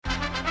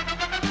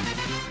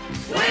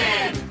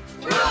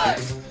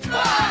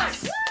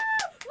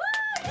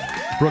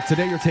Brooke,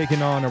 today you're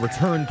taking on a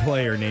return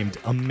player named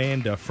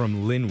Amanda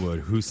from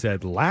Linwood who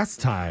said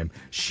last time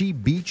she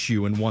beat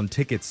you and won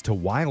tickets to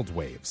Wild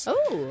Waves.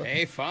 Oh.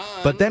 Hey, fun.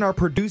 But then our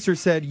producer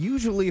said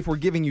usually if we're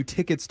giving you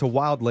tickets to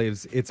Wild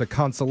Waves, it's a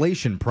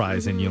consolation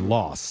prize and you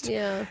lost.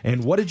 Yeah.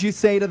 And what did you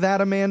say to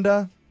that,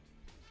 Amanda?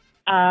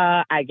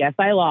 I guess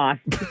I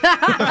lost.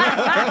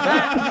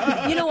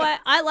 You know what?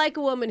 I like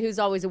a woman who's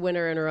always a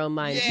winner in her own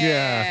mind.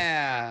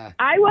 Yeah.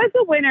 I was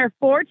a winner.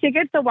 4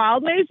 tickets to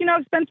Wild Waves. You know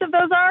how expensive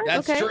those are?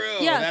 That's Okay. true.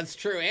 Yeah. That's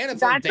true. And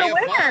it's That's a day a of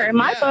winner fun. in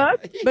my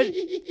book. But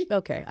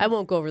okay, I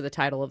won't go over the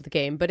title of the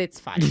game, but it's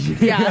fine.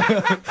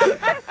 Yeah.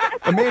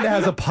 Amanda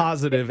has a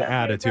positive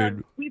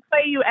attitude. We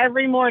play you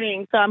every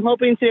morning, so I'm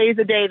hoping today's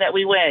the day that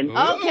we win. Ooh,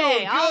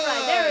 Okay, all right,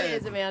 good. there it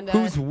is, Amanda.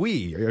 Who's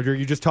we? Are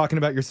you just talking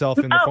about yourself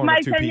in the Oh, form my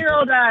of two people?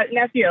 10-year-old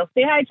nephew.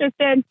 Say hi,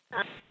 Tristan.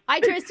 Hi,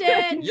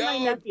 Tristan. Yo. My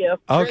nephew.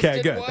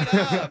 Okay, Tristan, good. what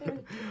up?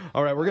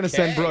 All right, we're going to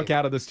send Okay. Brooke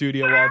out of the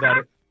studio while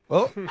that...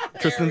 Oh,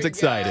 Tristan's we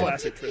excited. go.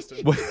 Classic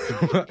Tristan.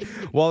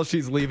 While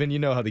she's leaving, you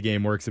know how the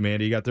game works,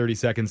 Amanda. You got 30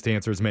 seconds to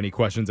answer as many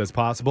questions as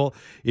possible.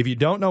 If you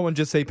don't know one,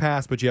 just say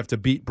pass, but you have to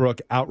beat Brooke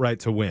outright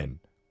to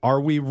win.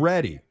 Are we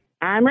ready?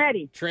 I'm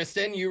ready.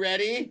 Tristan, you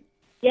ready?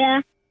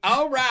 Yeah.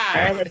 All All right,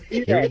 right. let's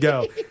do Here we this.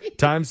 go.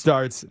 Time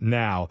starts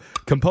now.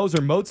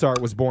 Composer Mozart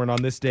was born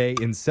on this day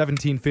in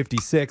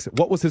 1756.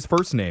 What was his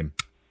first name?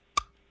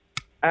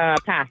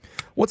 Pass.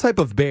 What type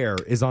of bear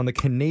is on the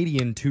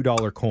Canadian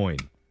 $2 coin?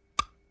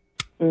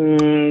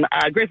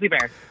 Grizzly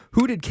bear.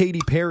 Who did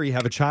Katy Perry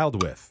have a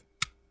child with?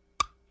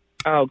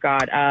 Oh,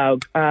 God.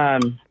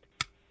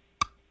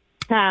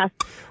 Pass.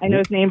 I know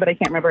his name, but I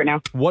can't remember it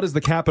now. What is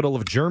the capital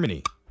of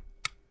Germany?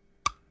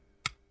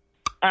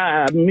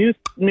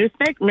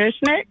 Mushnik?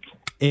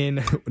 In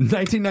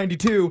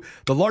 1992,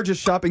 the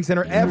largest shopping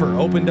center ever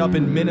opened up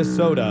in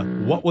Minnesota.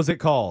 What was it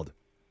called?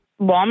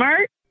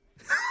 Walmart?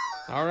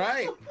 All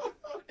right.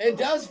 It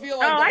does feel Oh,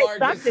 like I the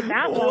largest. sucked at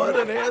that one.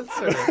 an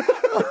answer.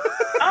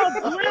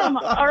 Oh, Bloom.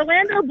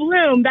 Orlando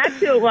Bloom. That's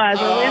who it was.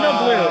 Orlando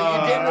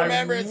Bloom. You didn't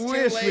remember. It's I too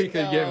wish late, we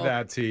could though. give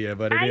that to you,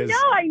 but it I is.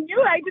 know. I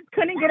knew. I just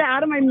couldn't get it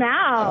out of my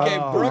mouth. Okay,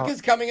 Brooke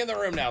is coming in the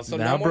room now, so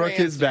Now no more Brooke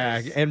is back,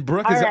 answers. and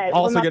Brooke All is right.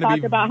 also we'll going not to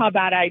talk be. about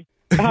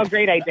how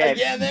great I did.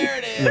 Yeah, there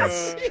it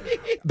is.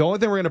 The only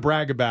thing we're going to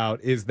brag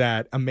about is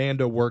that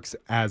Amanda works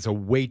as a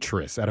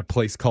waitress at a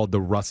place called the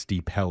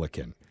Rusty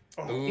Pelican.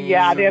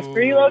 Yeah, they have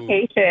 3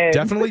 locations.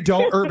 Definitely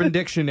don't Urban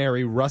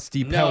Dictionary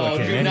Rusty No,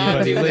 Pelican. do not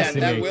Anybody do that.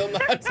 listening? That will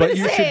not. But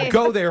you Say. should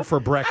go there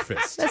for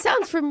breakfast. That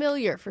sounds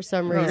familiar for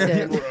some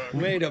reason.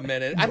 Wait a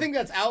minute. I think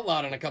that's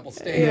outlawed in a couple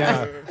states.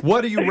 Yeah.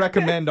 What do you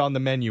recommend on the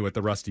menu at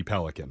the Rusty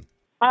Pelican?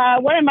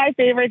 One of my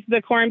favorites,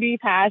 the corned beef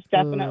hash,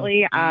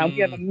 definitely. We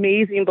have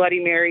amazing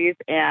Bloody Marys,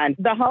 and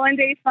the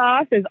hollandaise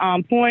sauce is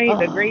on point.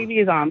 The gravy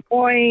is on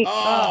point.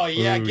 Oh,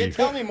 yeah. Ooh.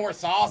 Tell me more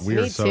sauce.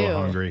 We're Me so too.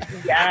 hungry.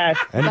 Yes.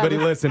 Anybody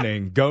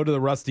listening, go to the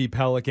Rusty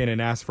Pelican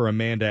and ask for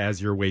Amanda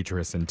as your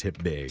waitress and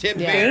tip big. Tip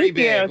Yeah. very Thank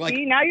big. you. Like,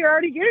 See, now you're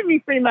already giving me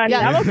free money.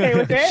 Yeah. I'm okay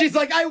with it. she's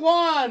like, I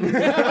won.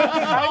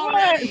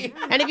 Already.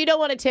 And if you don't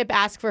want a tip,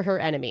 ask for her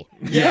enemy.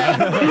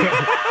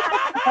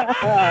 All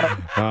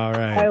I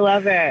right.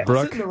 love it.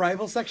 Brooke, Sit in the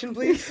rival section,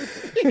 please.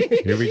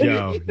 here we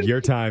go. Your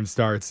time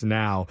starts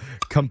now.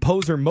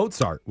 Composer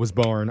Mozart was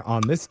born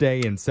on this day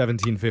in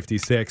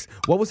 1756.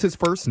 What was his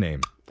first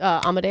name?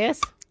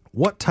 Amadeus?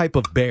 What type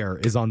of bear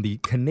is on the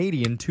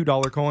Canadian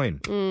 $2 coin?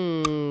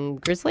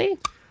 Grizzly?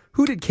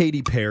 Who did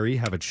Katy Perry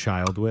have a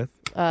child with?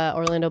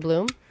 Orlando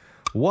Bloom?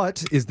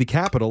 What is the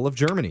capital of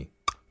Germany?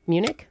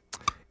 Munich?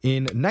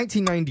 In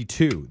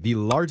 1992, the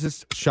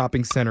largest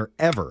shopping center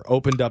ever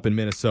opened up in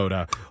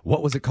Minnesota.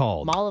 What was it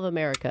called? Mall of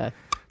America.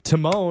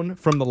 Timon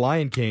from The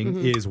Lion King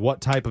is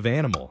what type of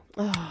animal?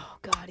 Oh,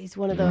 God, he's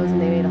one of those, and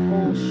they made a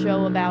whole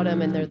show about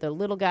him, and they're the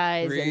little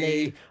guys, and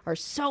they 3, are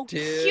so 2,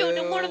 cute.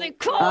 And what are they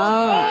called?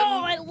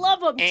 Oh, I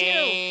love them, too.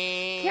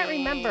 Can't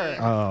remember.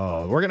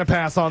 Oh, we're going to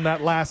pass on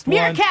that last one.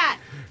 Meerkat!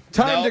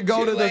 Time Nope, to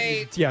go too to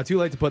late. the... Yeah, too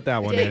late to put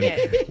that one Dang in.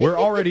 it. We're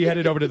already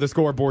headed over to the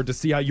scoreboard to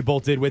see how you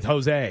both did with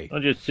Jose. I'll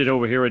just sit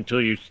over here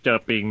until you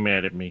stop being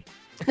mad at me.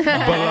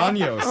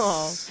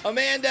 Bolaños.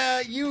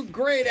 Amanda, you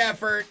great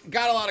effort.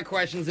 Got a lot of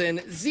questions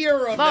in.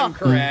 0 of them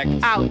correct.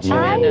 Ouch,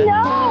 I Amanda.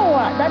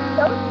 know. That's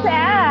so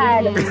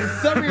sad.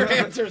 Some of your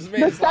answers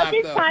made The us laugh,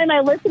 second though. time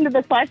I listened to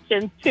the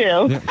questions,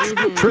 too.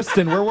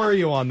 Tristan, where were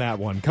you on that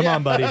one? Come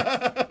on, buddy.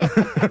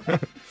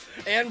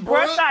 And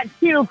Brooke Brooke. got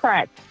 2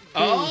 correct.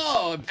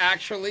 Oh,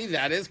 actually,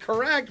 that is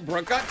correct.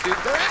 Brooke got 2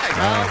 correct.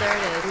 Oh, there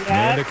it is.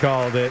 Amanda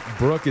called it.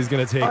 Brooke is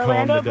going to take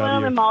Orlando home the Bloom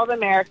W. and Mall of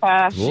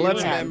America. Well,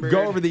 let's remembered.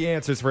 go over the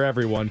answers for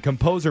everyone.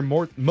 Composer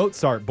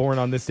Mozart, born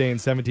on this day in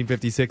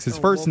 1756. His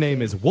first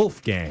name is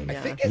Wolfgang. I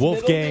think his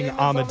Wolfgang middle name is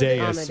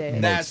Amadeus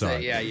Amadeus. That's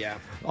Mozart. it. Yeah.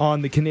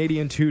 On the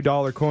Canadian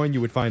 $2 coin, you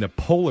would find a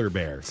polar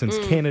bear, since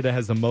Canada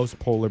has the most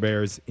polar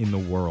bears in the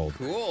world.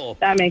 Cool.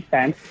 That makes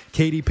sense.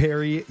 Katy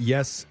Perry,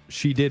 yes,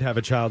 she did have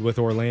a child with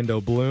Orlando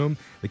Bloom.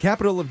 The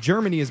capital of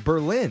Germany is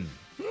Berlin.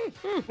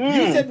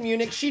 You said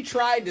Munich. She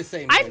tried to say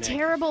Munich. I'm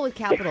terrible with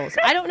capitals.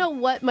 I don't know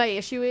what my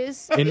issue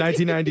is. In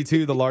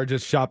 1992, the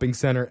largest shopping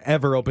center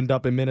ever opened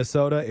up in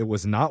Minnesota. It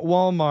was not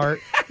Walmart.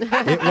 It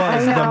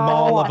was the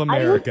Mall of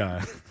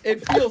America.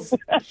 It feels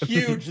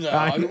huge, though.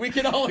 I mean, we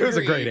can all agree. It was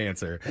a great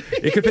answer.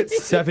 It could fit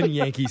 7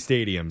 Yankee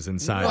stadiums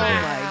inside Oh of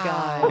it. my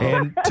God.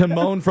 And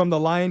Timon from The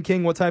Lion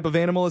King, what type of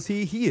animal is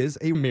he? He is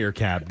a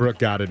meerkat. Brooke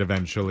got it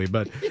eventually,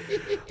 but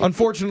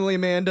unfortunately,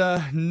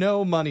 Amanda,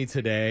 no money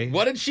today.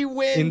 What did she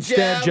win,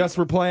 Instead, Jeff? just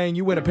for playing,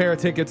 you win a pair of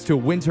tickets to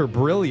Winter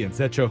Brilliance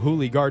at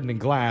Chihuly Garden and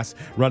Glass,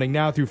 running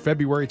now through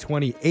February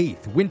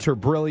 28th. Winter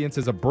Brilliance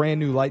is a brand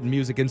new light and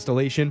music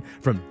installation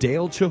from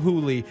Dale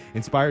Chihuly,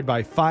 inspired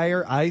by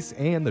fire, ice,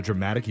 and the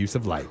dramatic use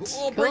of light.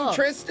 Cool. Bring Cool.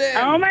 Tristan.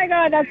 Oh my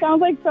God, that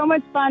sounds like so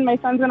much fun. My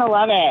son's gonna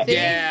love it. See?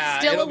 Yeah,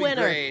 Still it'll a be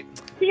winner. great.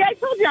 See, I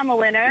told you I'm a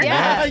winner.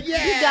 Yeah.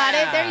 Yeah. You got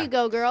it. There you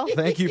go, girl.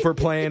 Thank you for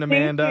playing,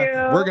 Amanda.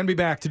 you. We're going to be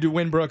back to do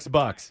Winbrooks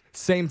Bucks,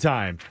 same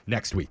time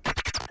next week.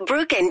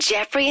 Brooke and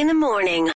Jeffrey in the morning.